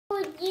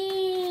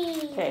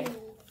cookie. Okay,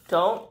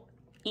 don't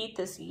eat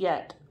this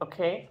yet,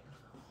 okay?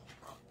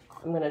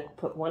 I'm gonna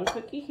put one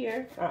cookie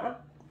here,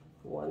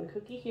 one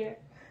cookie here,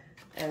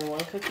 and one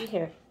cookie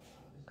here.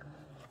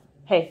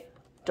 Hey,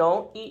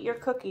 don't eat your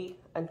cookie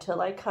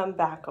until I come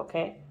back,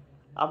 okay?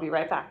 I'll be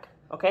right back,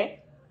 okay?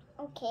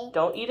 Okay.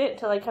 Don't eat it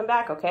until I come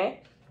back,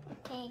 okay?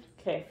 Okay.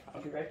 Okay,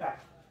 I'll be right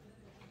back.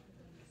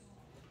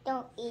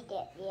 Don't eat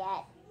it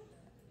yet.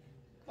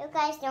 You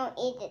guys don't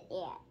eat it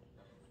yet.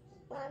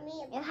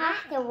 Mommy, you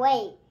have to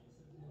wait.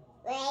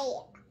 Wait.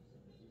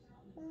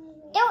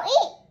 Don't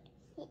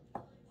eat.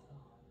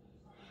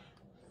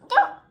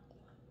 Don't.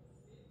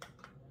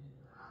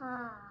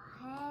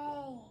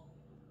 Hey.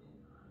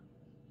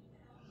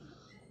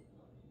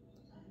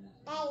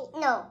 Hey.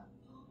 No,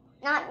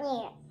 not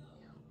yet.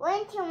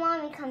 Wait until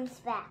Mommy comes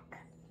back.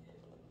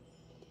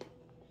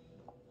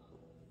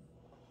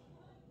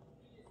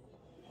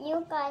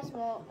 You guys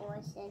won't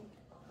listen.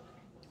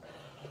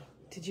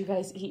 Did you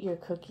guys eat your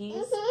cookies?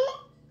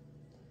 Mm-hmm.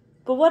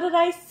 But what did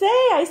I say?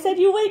 I said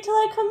you wait till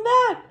I come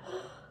back.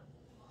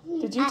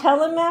 Did you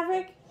tell him,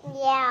 Maverick?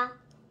 Yeah.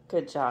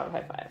 Good job.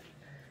 High five.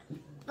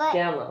 But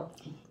Down low.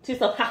 Too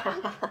slow.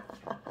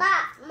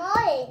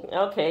 Mommy.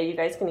 Okay, you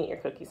guys can eat your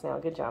cookies now.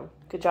 Good job.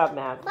 Good job,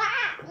 Mav.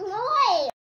 No.